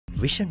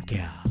Vision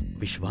care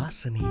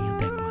විශ්වාසනීය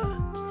දැක්ම.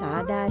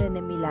 සාධාරණ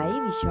මිලයි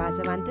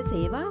විශ්වාසවන්ත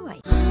සේවාවයි.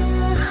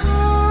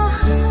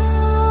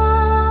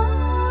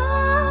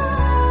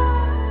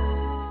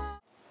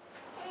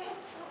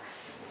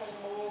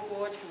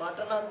 මට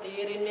නම්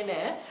තේරෙන්නේ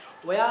නැහැ.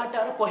 ඔයාට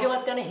අර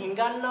කොහෙවත් යන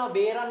හිඟන්නව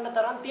බේරන්න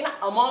තරම් තියෙන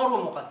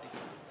අමාරුව මොකක්ද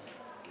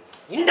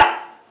කියලා. ඉන්න.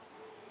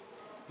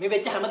 මේ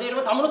වෙච්ච හැම දෙයකම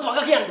තමුණුත් වග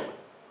කියන්න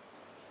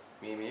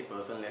ඕනේ. මේ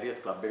පර්සනල් ඇරියස්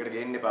ක්ලබ් එකට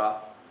ගේන්න එපා.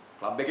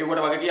 ක්ලබ් එකේ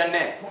උකට වග කියන්නේ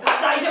නැහැ.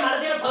 මොකක්ද ආයිසේ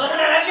මට දෙන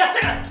පර්සනල් ඇරියස්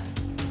එක?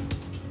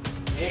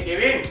 මේ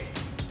කෙවින්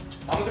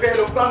අමුතුගේ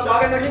ලොක්කම්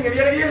දාගෙන ගිහින්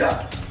එළියට ගිහලා.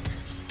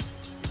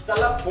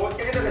 ඉස්සල්ලා ෆෝන්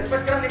එකේට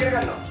රෙස්පෙක්ට් කරන්න ඉගෙන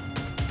ගන්නවා.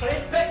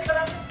 රෙස්පෙක්ට්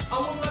කරන්න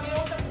අමුන් වගේ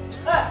උන්ට.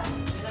 ඈ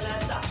එන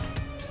නැත්තා.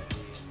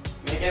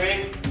 මේ කෙවින්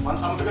මම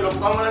අමුතුගේ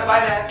ලොක්කම් වලට බය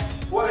නැහැ.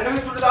 ඌ වෙන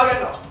මිනිස්සුන්ට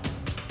දාගන්නවා.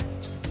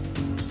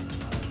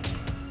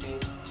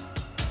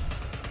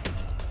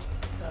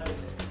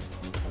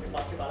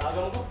 පස්සේ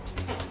බලාගමුකෝ.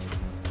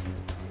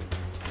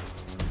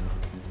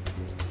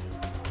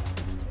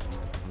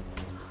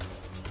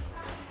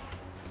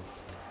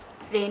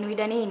 රේණු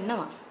ඉඩනේ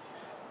ඉන්නවා.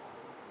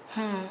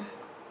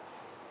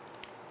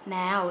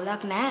 නෑ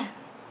අවුලක් නෑ.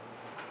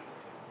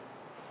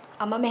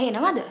 අම්මා මෙහෙ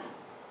එනවද?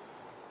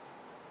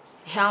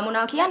 එහා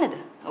මොනවා කියන්නේද?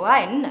 ඔයා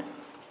එන්න.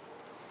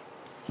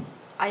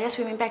 අයියා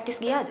ස්විමින් ප්‍රැක්ටිස්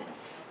ගියාද?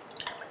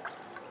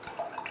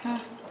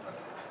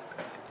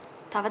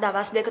 තව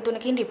දවස් දෙක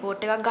තුනකින්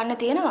රිපෝට් එකක් ගන්න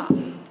තියෙනවා.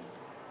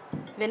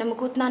 වෙන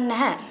මුකුත්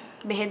නැහැ.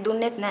 බෙහෙත්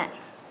දුන්නෙත් නෑ.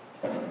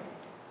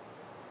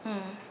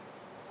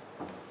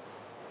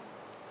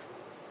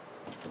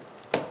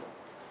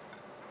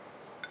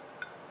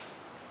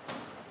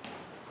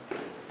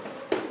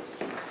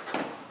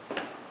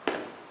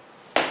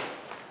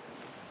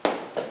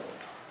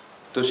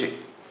 තුෂි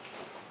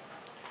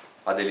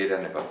අද එළියට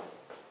යන්න එපා.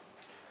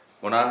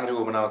 මොනවා හරි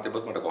වමනාවක්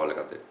තිබ්බොත් මට කෝල්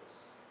එකක් දෙන්න.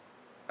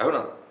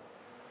 ඇහුණාද?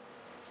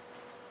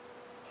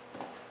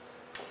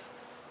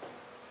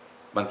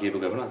 මං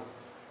කියපු ගමනක්.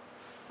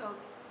 ඔව්.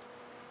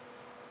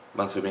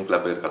 මං ස්විමින්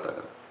ක්ලබ් එකට කතා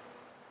කරා.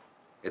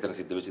 එතන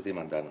සිද්ධ වෙච්ච දේ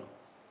මං දන්නවා.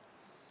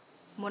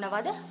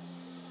 මොනවද?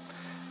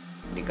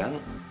 නිකන්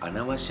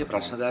අනවශ්‍ය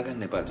ප්‍රශ්න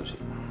දාගන්න එපා තුෂි.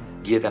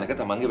 ගිය තැනක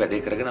තමන්ගේ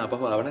වැඩේ කරගෙන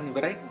ආපහු ආව නම්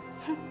ඉවරයි.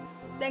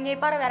 දැන් ඒ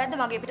පාර වැරද්ද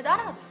මගේ පිට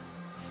දානවද?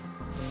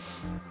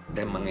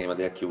 දැන් මං එහෙම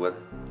දෙයක් කිව්වද?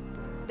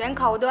 දැන්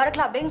කවුද අර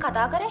ක්ලබ් එකෙන්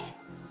කතා කරේ?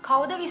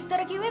 කවුද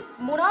විස්තර කිව්වේ?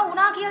 මොනවා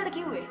වුණා කියලාද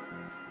කිව්වේ?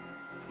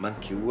 මං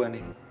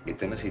කිව්වනේ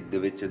එතන සිද්ධ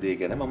වෙච්ච දේ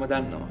ගැන මම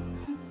දන්නවා.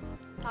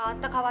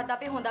 තාත්තා කවද්ද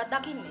අපි හොඳක්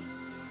දකින්නේ?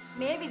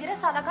 මේ විදිහට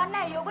සලකන්න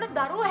ඇයි ඔයගොල්ලෝ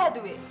දරුවෝ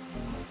හැදුවේ?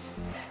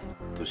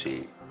 තුෂි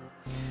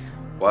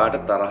ඔයාට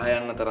තරහ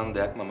යන්න තරම්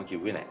දෙයක් මම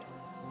කිව්වේ නැහැ.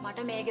 මට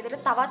මේ ගෙදර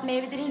තවත් මේ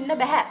විදිහට ඉන්න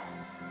බෑ.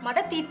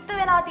 මට තිත්ත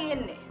වෙලා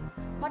තියෙන්නේ.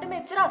 මට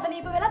මෙච්චර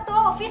අසනීප වෙලත්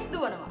ඔය ඔෆිස්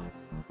දුවනවා.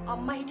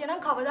 අම්මා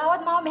හිටියනම්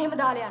කවදාවත් මාව මෙහෙම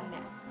දාලා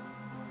යන්නේ නැහැ.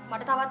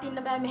 මට තවත්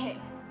ඉන්න බෑ මෙහෙ.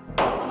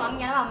 මං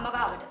යනවා අම්මා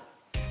ගාවට.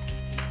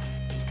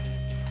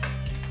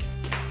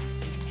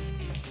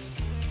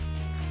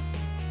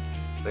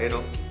 රේණු.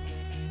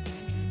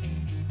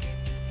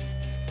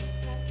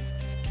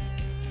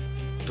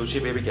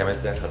 තුෂි බේබි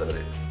කැමැත්තක් හදලා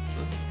දෙන්න.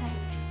 හරි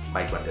sir.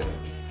 Mic වන්ට.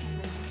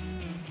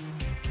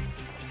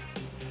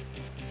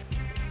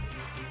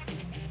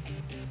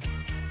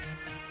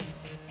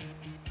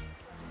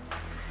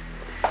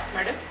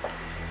 Madam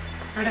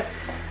madam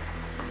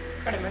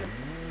madam madam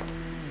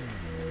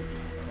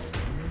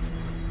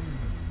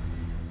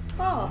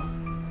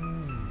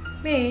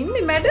मैं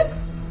इन्नी मैडम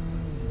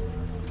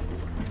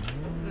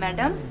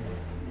मैडम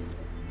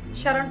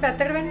शरण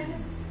पैतकड़ वेंडी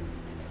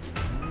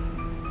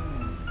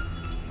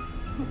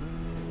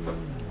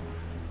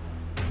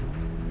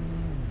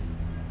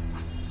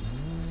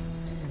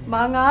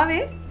මං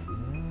ආවේ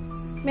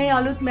මේ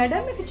අලුත්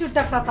මැඩම් එක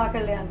චුට්ටක් කතා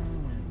කරලා යන්න.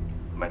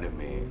 මැඩම්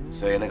මේ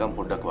සර් එනකම්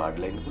පොඩ්ඩක්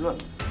වාඩිලා ඉන්න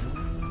පුළුවන්ද?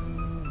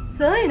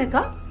 සර්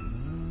එනකම්?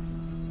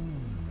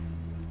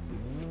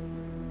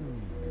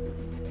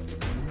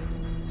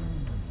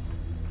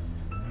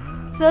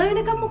 සර්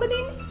එනකම් මොකද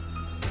ඉන්නේ?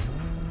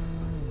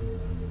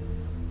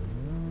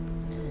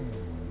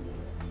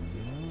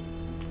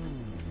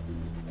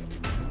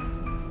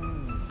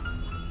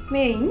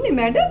 මේ ඉන්නේ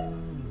මැඩම්?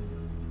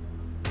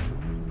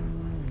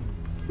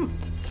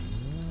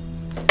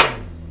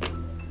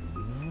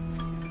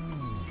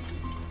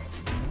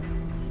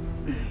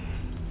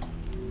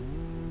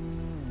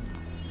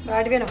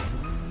 වාඩි වෙනවා.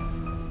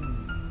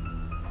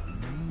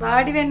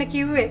 වාඩි වෙන්න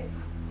කිව්වේ.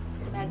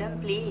 मैडम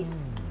प्लीज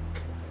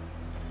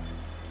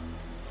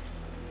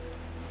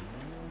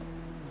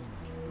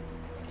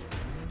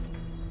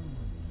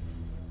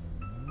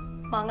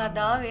මං අද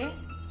ආවේ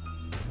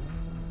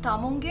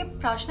තමුන්ගේ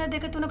ප්‍රශ්න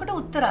දෙක තුනකට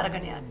උත්තර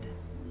අරගෙන යන්න.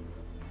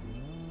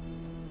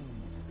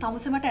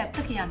 තමුසේ මට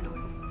ඇත්ත කියන්න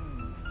ඕනේ.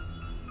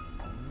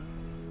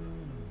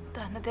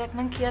 දන්න දෙයක්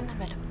නම් කියන්න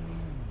मैडम.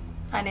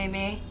 අනේ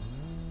මේ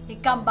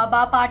නිකම්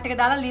බබා පාට් එක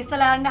දාලා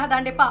ලිස්සලා යන්න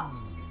හදන්න එපා.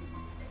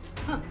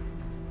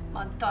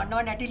 මං තන්නව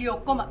නැටිලි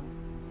ඔක්කොම.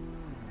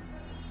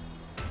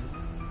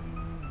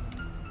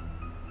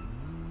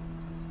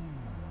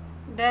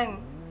 දැන්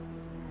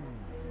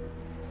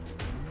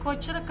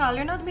කොච්චර කල්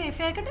වෙනවද මේ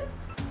එෆේ එකට?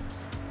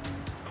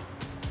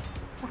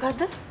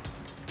 මොකද්ද?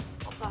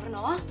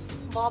 කරනවා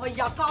මාව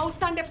යකා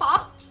උස්සන්න එපා.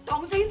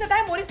 තමුසෙහින්ද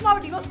දැන් මොරිස් මාව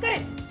ඩිවෝස්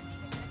කරේ.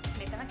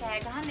 මෙතන කෑ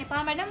ගහන්න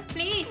එපා මැඩම්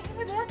ප්ලීස්.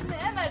 දෙයක්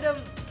නෑ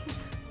මැඩම්.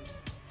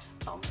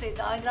 තමුසේ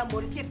දාන්දලා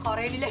මොරිස්ගේ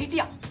කරේලිලා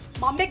හිටියා.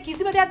 මම මේ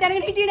කිසිම දෙයක්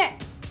දැනගෙන හිටියේ නෑ.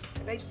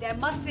 හැබැයි දැන්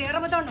මම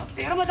සේරම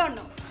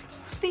දන්නවා.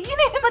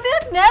 තියෙන එහෙම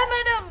දෙයක් නෑ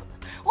මැඩම්.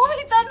 ඔබ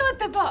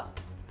හිතන්නවත් එපා.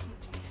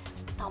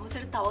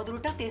 තමුසට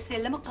තවදුරටත් ඒ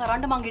සෙල්ලම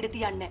කරන්න මං ඉඩ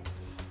තියන්නේ නෑ.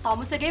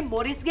 තමුසගේ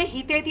මොරිස්ගේ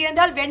හිතේ තියෙන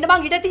දේවල් වෙන්න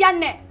මං ඉඩ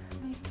තියන්නේ නෑ.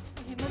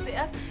 එහෙම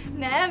දෙයක්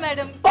නෑ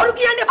මැඩම්. බොරු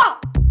කියන්න එපා.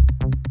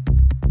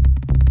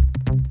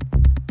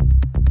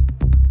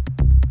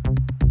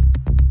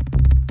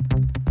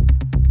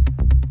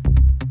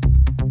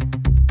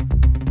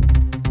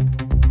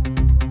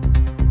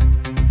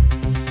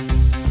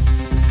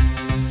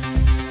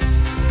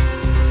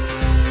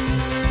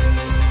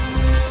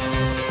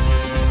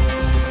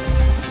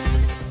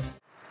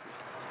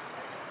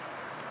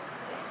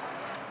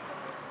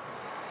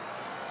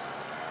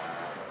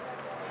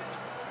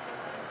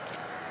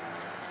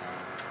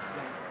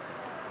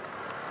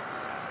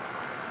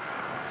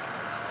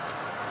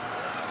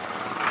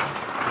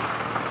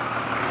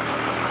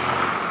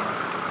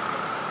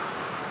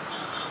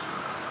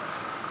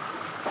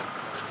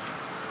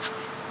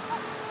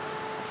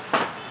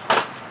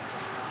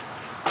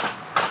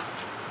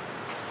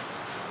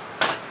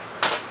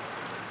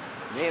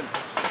 මේ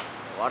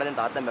වාරෙන්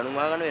තාත්තා බැනුම්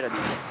අහගන්න වෙලා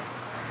දීලා.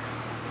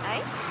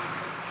 ඇයි?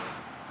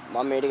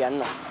 මම මේට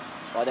ගන්න.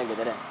 ඔයා දැන්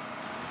ගෙදර.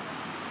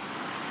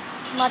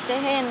 මට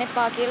එහෙ එන්න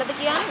එපා කියලාද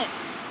කියන්නේ?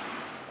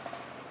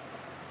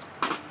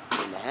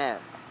 නෑ.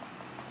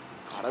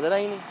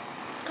 කරදරයිනේ.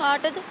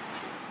 කාටද?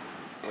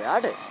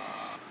 ඔයාට?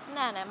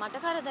 නෑ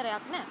මට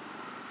කරදරයක් නෑ.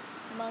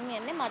 මං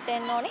එන්නේ මට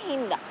එන්න ඕනේ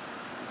හින්දා.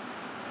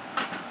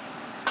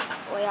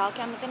 ඔයා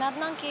කැමති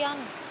නැත්නම්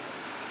කියන්න.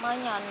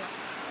 මං යන්න.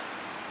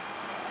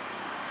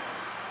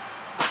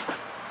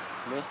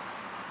 මේ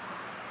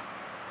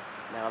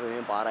දැන් අපි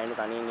මේ පාරයිනේ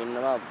තනියෙන්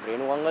ඉන්නවා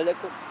රේණු කංගල්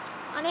දැක්කොත්.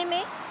 අනේ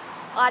මේ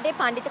ඔයාට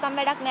පඬිතුකම්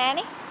වැඩක්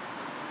නෑනේ.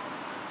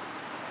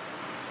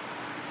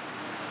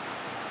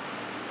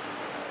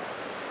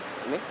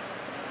 මේ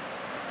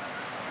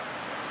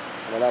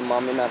මම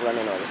මම්මි මරලා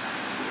නේනවද?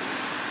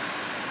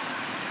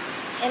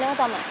 එනවා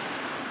තමයි.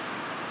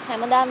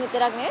 හැමදාම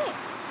විතරක් නෙවෙයි.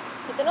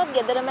 හිතනොත්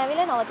ගෙදරම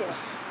ඇවිල්ලා නවතිනවා.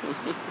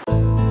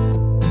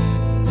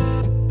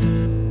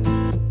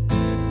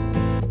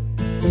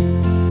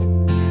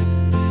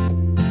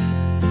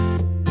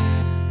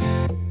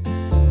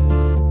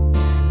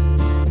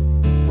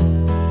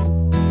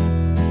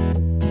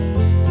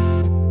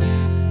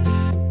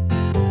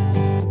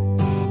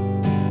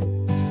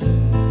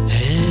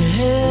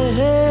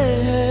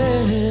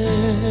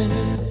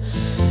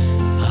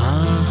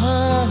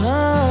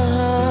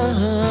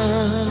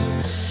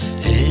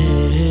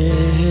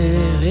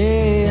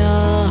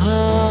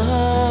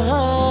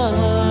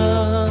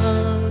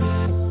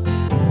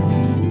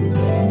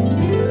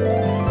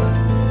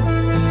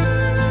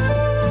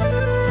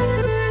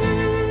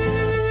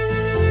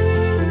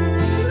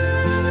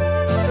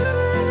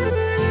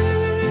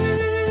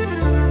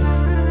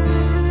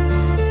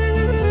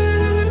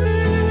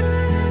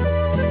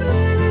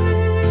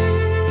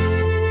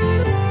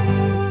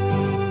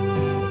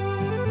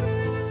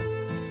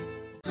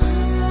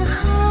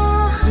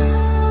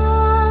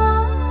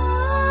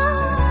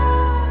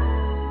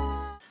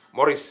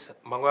 මොරිස්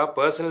මම ඔයා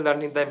පර්සනල්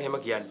දන්න හින්දා මෙහෙම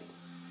කියන්නේ.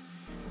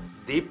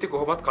 දීප්ති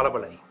කොහොමත්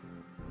කලබලයි.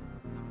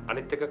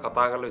 අනිත් එක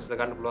කතා කරලා විසඳ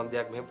ගන්න පුළුවන්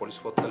දෙයක් මෙහෙම පොලිස්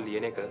පොත්වල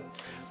ලියන එක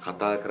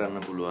කතා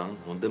කරන්න පුළුවන්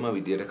හොඳම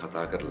විදියට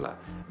කතා කරලා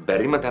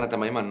බැරිම තැන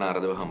තමයි මන්න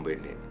ආරදව හම්බ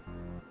වෙන්නේ.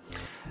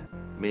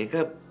 මේක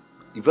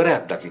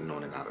ඉවරයක් දකින්න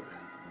ඕනේ නාරද.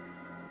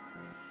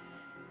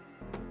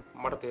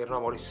 මට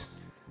තේරෙනවා මොරිස්.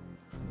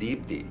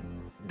 දීප්ති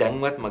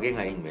දැන්වත්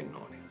මගෙන් අයින් වෙන්න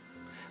ඕනේ.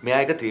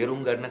 මෙයා එක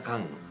තේරුම්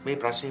ගන්නකම්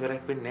මේ ප්‍රශ්නේ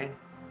ඉවරයක් වෙන්නේ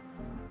නැහැ.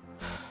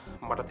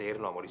 මට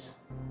තේරෙනවා මොරිස්.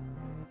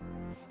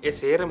 ඒ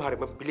සේරම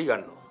හරිම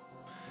පිළිගන්නවා.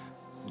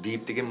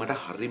 දීප්තිගෙන් මට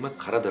හරිම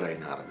කරදරයි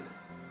නාරද.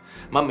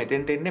 මම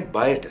මෙතෙන්ට එන්නේ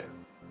බයට.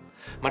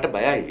 මට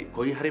බයයි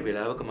කොයි හරි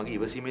වෙලාවක මගේ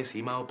ඉවසීමේ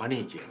සීමාව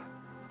පණී කියලා.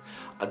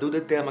 අද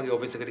උදේත් එයා මගේ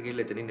ඔෆිස් එකට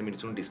ගිහිල්ලා එතනින් ඉන්න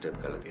මිනිස්සුන් ඩිස්ටර්බ්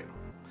කරලා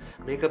තියෙනවා.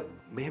 මේක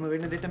මෙහෙම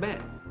වෙන්න දෙන්න බෑ.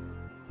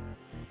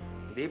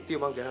 දීප්තිය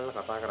මං ගෙනල්ලා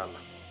කතා කරන්න.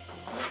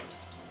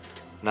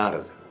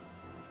 නාරද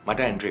මට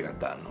එන්ට්‍රි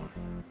එකක් දාන්න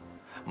ඕනේ.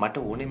 මට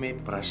ඕනේ මේ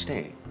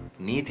ප්‍රශ්නේ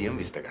නීතියෙන්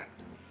විසඳ ගන්න.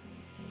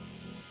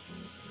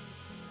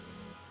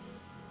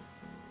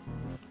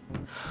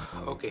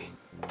 Okay.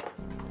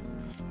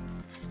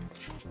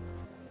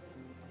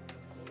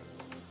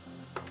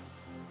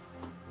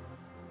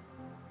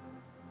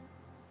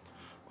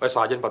 ඔය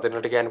සාජන්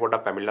පතේනට කියන්නේ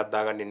පොඩ්ඩක් පැමිණිලක්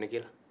දාගන්න ඉන්න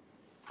කියලා.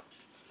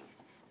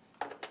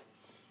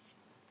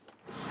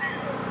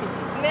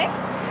 මේ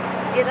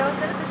ඒ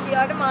දවස්වල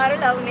තුෂියාට මාර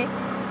ලව්නේ.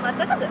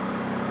 මතකද?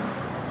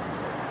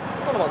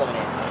 කොහොමද මතක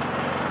නෑ.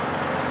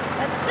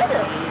 ඇත්තද?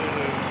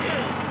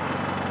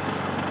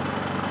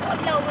 ඔය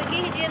ලව්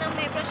එකේ හිටිය නම්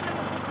මේ ප්‍රශ්න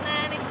මොකුත්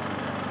නෑනේ.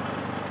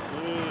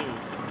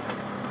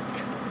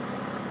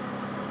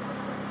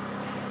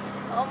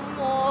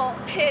 අම්මෝ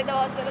ඒ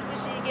දවස්වල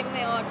තුෂීගෙන්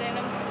මෙයාට එන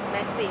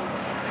මැසේජ්.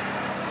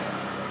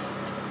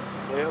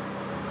 ඔය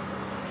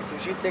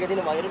තුෂිත් එක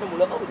තියෙන වෛරයට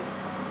මුල කවුද?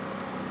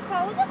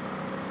 කවුද?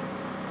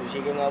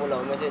 තුෂිගෙන් ආව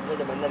ලව් මැසේජ්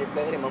වලට මම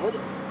රිප්ලයි කරේ මමද?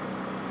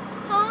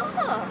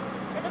 හා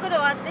එතකොට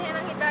ඔයත්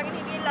එහෙනම් හිතාගෙන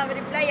හිටියේ ලව්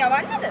රිප්ලයි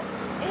යවන්නද?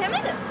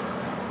 එහෙමද?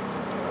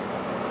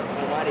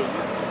 කුමාරී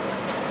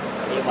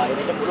ඒ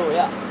වෛරයට මුල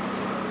ඔයා.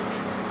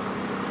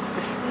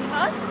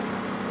 නිහස්?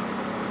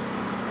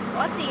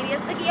 ඔය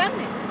සීරියස්ද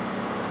කියන්නේ?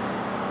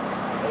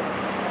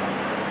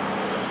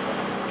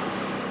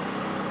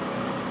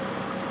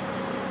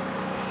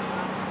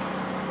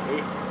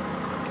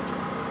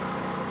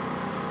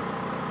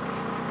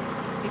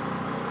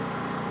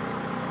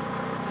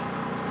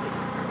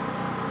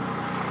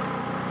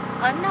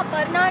 අන්න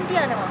අපර්ණා ආන්ටි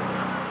යනවා.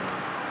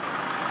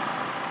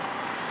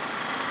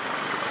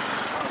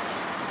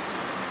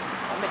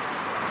 අම්මේ.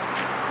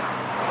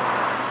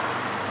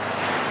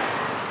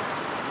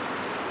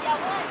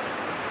 යවන්න.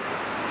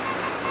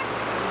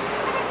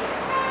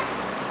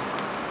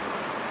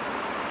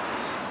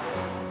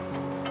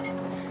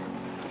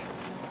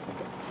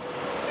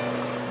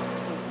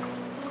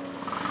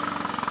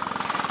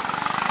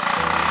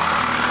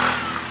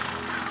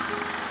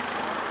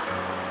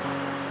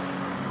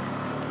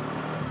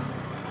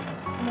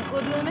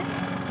 මොකද මේ?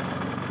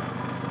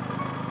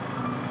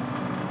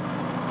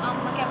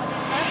 අම්මා කැමති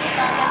නැහැ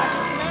පුතා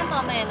කැමතිත්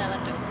නැහැ මම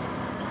එනවට.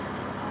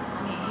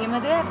 අනේ එහෙම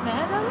දෙයක්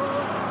නෑ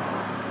දරුවෝ.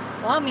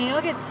 ඔයා මේ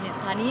වගේ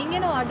තනියෙන්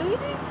එන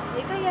අඩුයිනේ.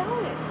 ඒකයි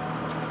ඇහුවේ.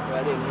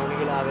 ඔයාද එන්න ඕනේ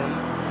කියලා ආවම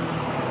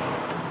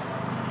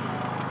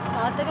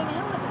තාත්තගේ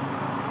මෙහෙමද?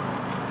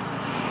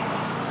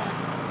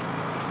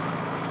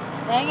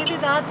 දැන් ඉතින්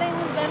තාත්තෙන්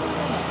මුල් දැනුම්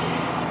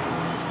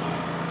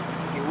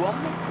කිව්වම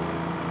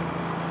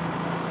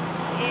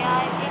එයා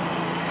ඉතින්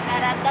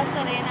වැරද්දක්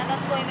කරේ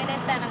නැගත් කොයි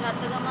වෙලෙත්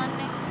දැනගත්ත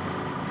ගමන්නේ.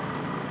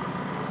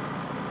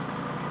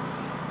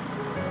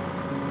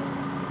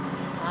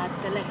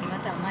 තාත්තලා එහෙම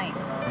තමයි.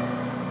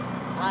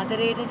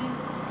 ආදරේටනේ.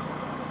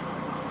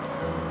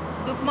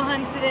 දුක්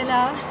මහන්සි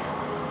වෙලා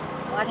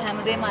ඔයාට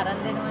හැමදේම අරන්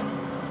දෙනවනේ.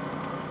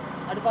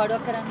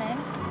 අඩුපාඩුවක් කරන්නේ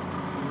නැහැ.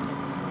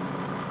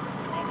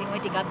 ඉතින් ඔය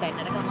ටිකක්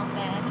බැන්නට කමක්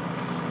නැහැ.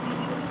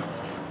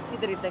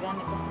 විතරිද්ද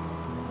ගන්න එපා.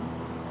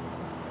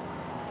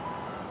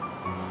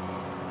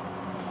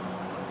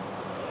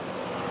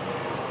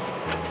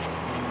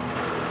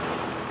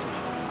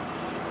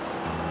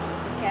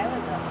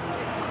 කෑවද?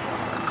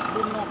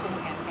 දුන්නත් මම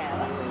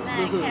කෑවා.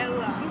 නෑ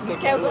කැව්වා.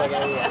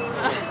 කැව්වා.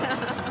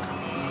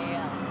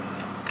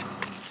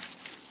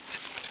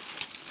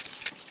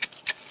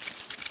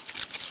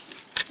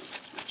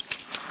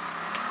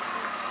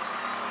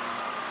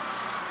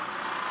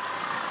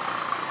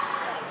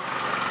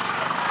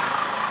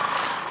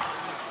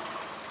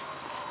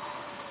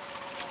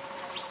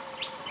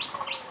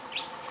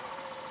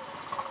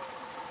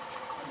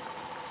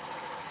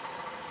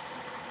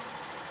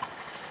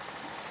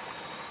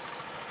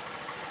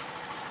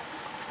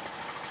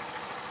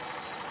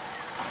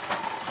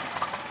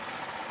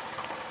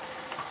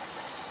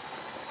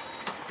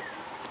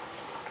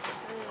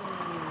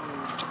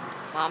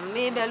 මම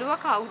මේ බැලුවා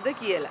කවුද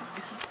කියලා.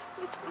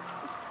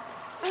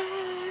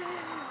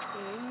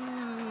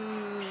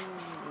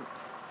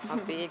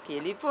 අපේ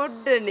කෙලි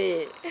පොඩ්ඩනේ.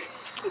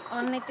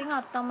 ඔන්න ඉතින්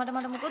අත්තම්මට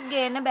මට මුකුත්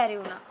ගේන්න බැරි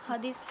වුණා.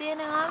 හදිස්සියේ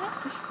නාව.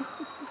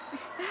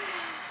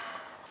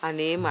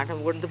 අනේ මට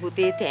මොකටද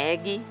පුතේ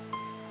තෑගි?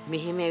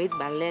 මෙහෙම ඇවිත්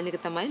බල්ලා යන එක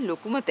තමයි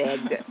ලොකුම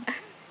තෑග්ග.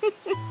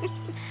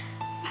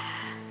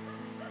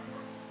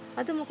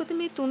 අද මොකද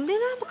මේ තුන්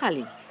දෙනාම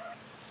කලින්?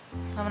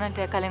 මම නම්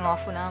ටික කලින්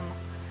ඔෆ් වුණාම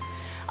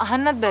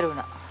අහන්නත් බැරි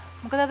වුණා.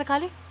 මොකද අද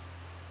කලින්?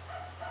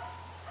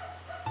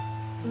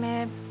 මේ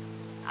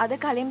අද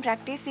කලින්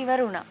ප්‍රැක්ටිස්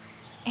ඉවර වුණා.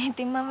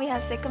 ඉතින් මම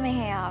විහස් එක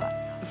මෙහෙ ආවා.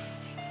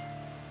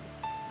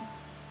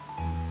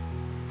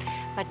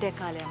 පට්ටේ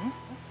කාලෙම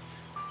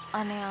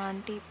අනේ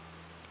ආන්ටි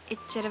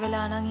එච්චර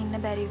වෙලා නම් ඉන්න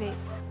බැරි වෙයි.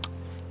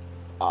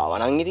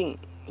 ආවනම් ඉතින්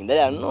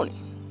ඉඳලා යන්න ඕනේ.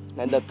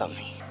 නැද්දත්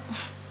අම්මේ.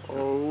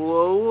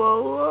 ඔව්.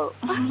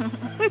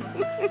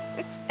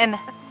 එන්න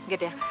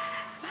ගෙටය.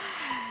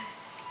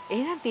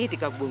 එහෙනම් තේ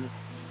ටිකක් බොමු.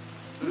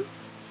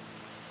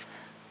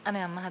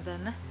 අනේ අම්මා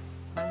හදන්න.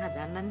 මං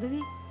හදන්නම්ද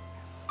වේ?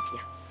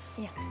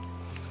 යා.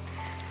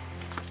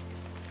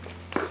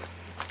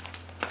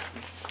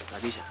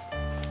 රදීෂා.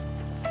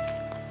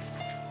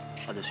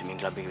 අද ස්විමින්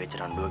ක්ලබ් එකේ වෙච්ච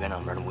රණ්ඩුව ගැන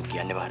අම්රණ මුත්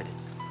කියන්නේ බාහිරද?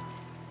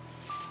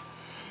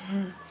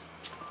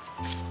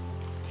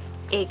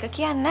 ඒක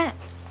කියන්නේ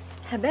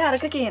හැබැයි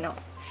අරක කියනවා.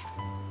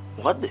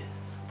 මොකද්ද?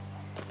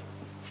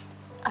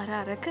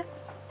 අරක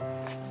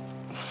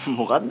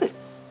මොකද්ද?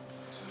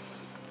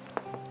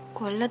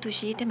 කොල්ල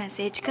තුෂීට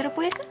මැසේජ්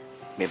කරපු එක?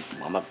 මේ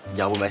මම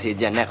යවපු මැසේජ්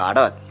එකක් නෑ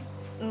කාටවත්.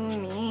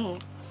 මේ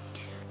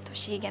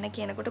තුෂී ගැන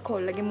කියනකොට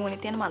කොල්ලගේ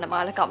මූණේ තියෙන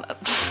මනමාලකම.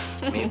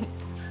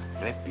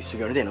 මේ පිස්සු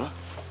ගන්න දෙනවා.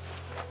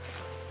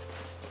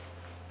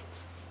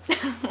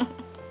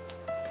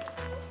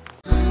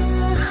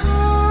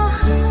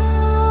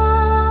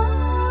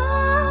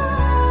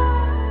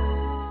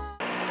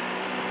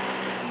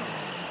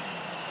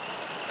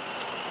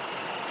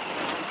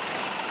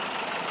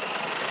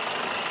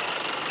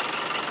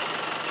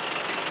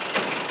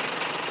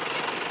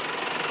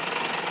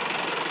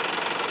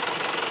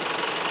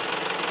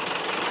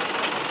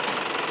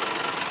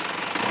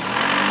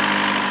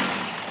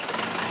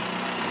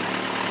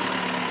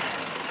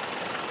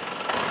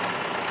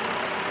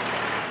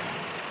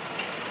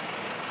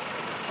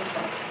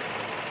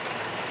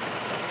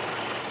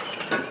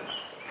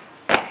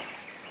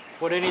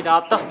 පොඩේනි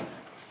තාත්තා.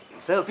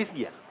 සර් ඔෆිස්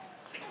ගියා.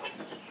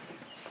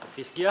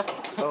 ඔෆිස් ගියා?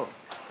 ඔව්.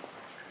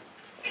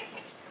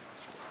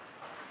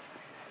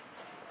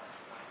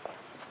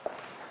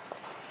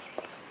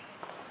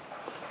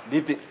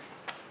 දීප්ති.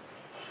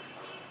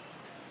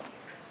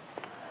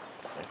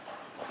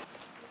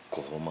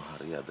 කොහොම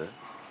හරි අද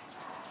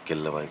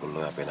කෙල්ලවයි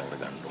කොල්ලෝ අපේ ළඟට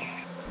ගන්න ඕන.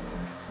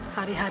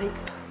 හරි හරි.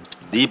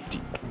 දීප්ති.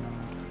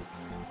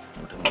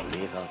 උට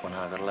මොලේ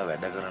කල්පනා කරලා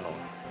වැඩ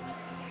කරනවා.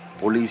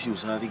 පොලිසි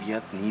උසාවි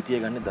ගියත් නීතිය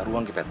ගන්න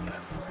දරුවන්ගේ පැත්ත.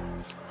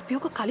 අපි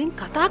ඔක කලින්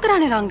කතා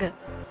කරානේ රංග.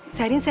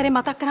 සැරින් සැරේ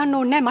මතක් කරන්න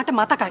ඕනේ නැහැ මට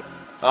මතකයි.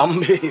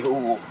 අම්බේ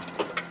ඕ.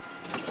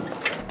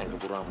 අංග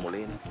පුරා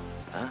මොලේනේ.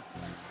 ආ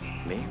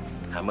මේ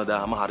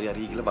හැමදාම හරි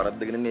හරි කියලා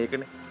වරද්දගෙන ඉන්නේ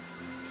ඒකනේ.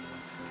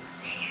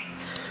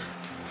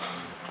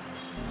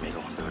 මේක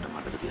හොඳට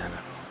මතක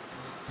තියාගන්න.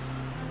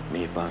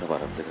 මේ පාර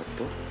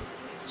වරද්දගත්තොත්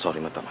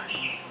සෝරිම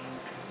තමයි.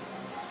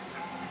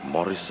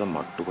 මොරිස්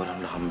මට්ටු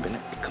කරන්න හම්බෙන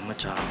එකම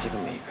chance එක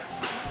මේක.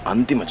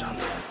 අන්තිම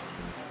chance එක.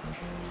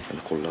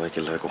 එන්න කොල්ලවයි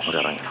කෙල්ලවයි කොහොමද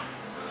අරන් යනවා.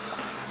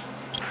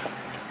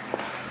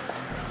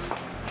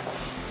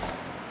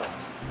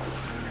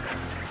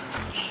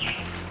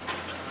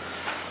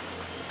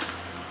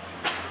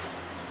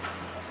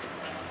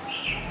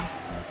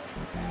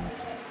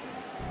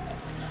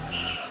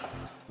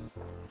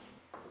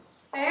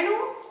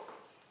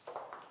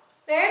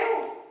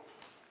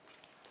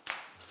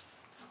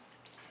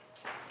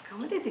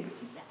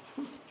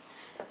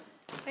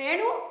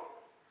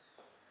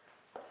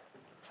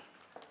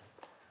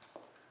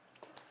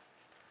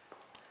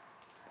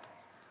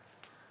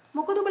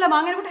 මොකද උඹලා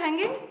මං එනකොට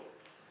හැංගෙන්නේ?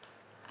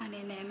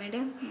 අනේ නෑ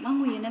මැඩම් මං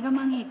උයන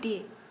ගමන්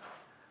හිටියේ.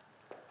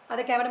 අද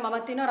කැමරේ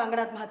මමත් ඉන්නවා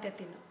රංගනාත්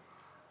මහත්තයත් ඉන්නවා.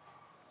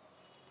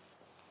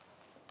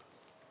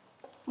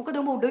 මොකද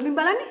උඹ උඩින්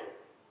බලන්නේ?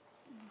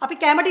 අපි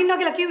කැමරට ඉන්නවා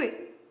කියලා කිව්වේ.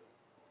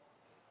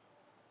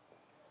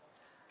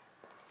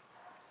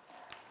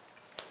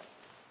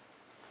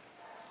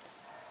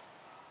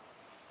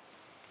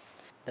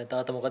 දැන්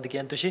තාත්තා මොකද්ද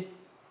කියන්නේ තුෂි?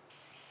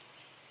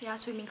 යා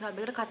ස්විමින් ක්ලබ්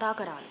එකට කතා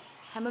කරාලු.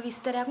 හැම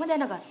විස්තරයක්ම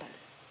දැනගත්තා.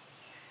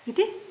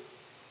 ඉතින්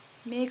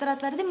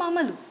මේකටත් වැරදි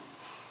මමලු.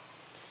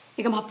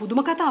 ඒක මහ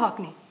පුදුම කතාවක්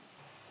නේ.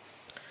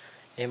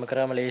 එහෙම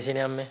කරාම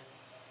ලේසිනේ අම්මේ.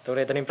 ඒතොර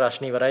එතනින්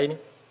ප්‍රශ්න ඉවරයිනේ.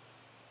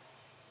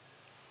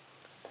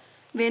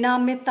 වෙන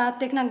අම්මෙත්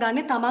තාත්තෙක් නම්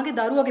ගන්නේ තමාගේ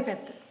දරුවගේ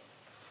පැත්ත.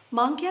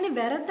 මං කියන්නේ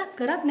වැරද්දක්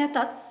කරත් නැතත්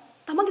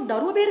තමාගේ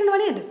දරුවා බේරෙනව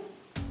නේද?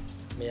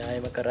 මෙයා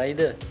එහෙම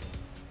කරයිද?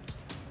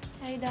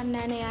 ඇයි දන්නේ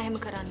නැහැ නේ එයා එහෙම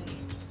කරන්නේ.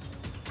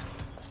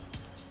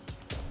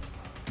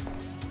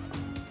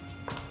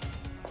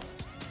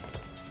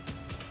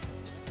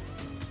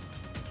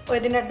 ඔය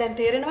දිනට දැන්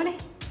තේරෙනවනේ.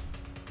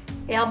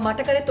 එයා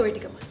මට කරේ toy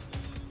ටිකම.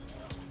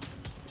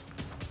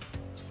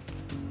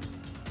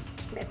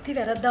 නැති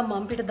වැරද්දක්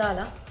මම් පිට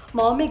දාලා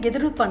මම මේ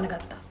ගෙදරුත් පන්න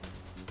ගත්තා.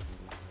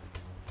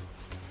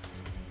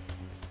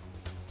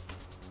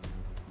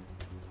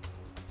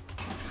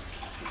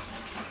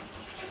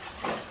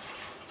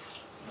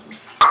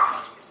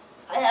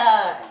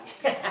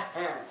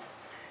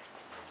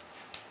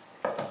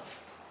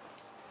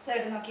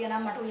 සර්ඩ් මා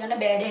කියනවා මට උයන්න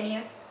බෑඩේ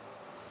නිය.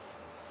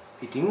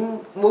 ඉතින්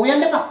උඹ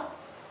උයන්න එපා.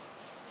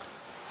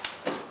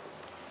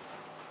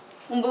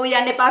 උඹ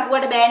උයන්න එපා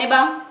කිව්වට බෑනේ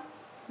බං.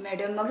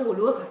 මැඩම් මගේ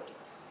ඔළුව කට්ටි.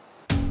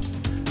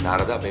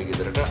 නාරද අපේ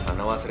ගෙදරට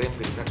අනවසරයෙන්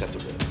පිරිසක්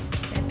ඇතුළු වෙනවා.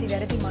 නැති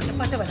වැරදි මට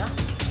පටවලා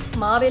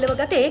මා වේලව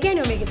ගත ඒ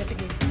ගෑනේ මේ ගෙදරට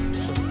ගියේ.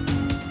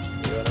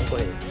 ඒවනම්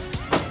කොහෙද?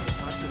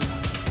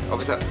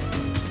 ඔෆිසර්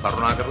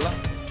කරුණා කරලා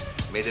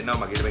මේ දෙන්නව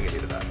මගේ ළඟ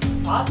ගෙදරට දාන්න.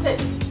 ආත්තේ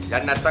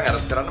යන්න නැත්නම්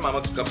අරස් කරන්න මම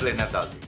කම්ප්ලේන්ට් එකක් දාලා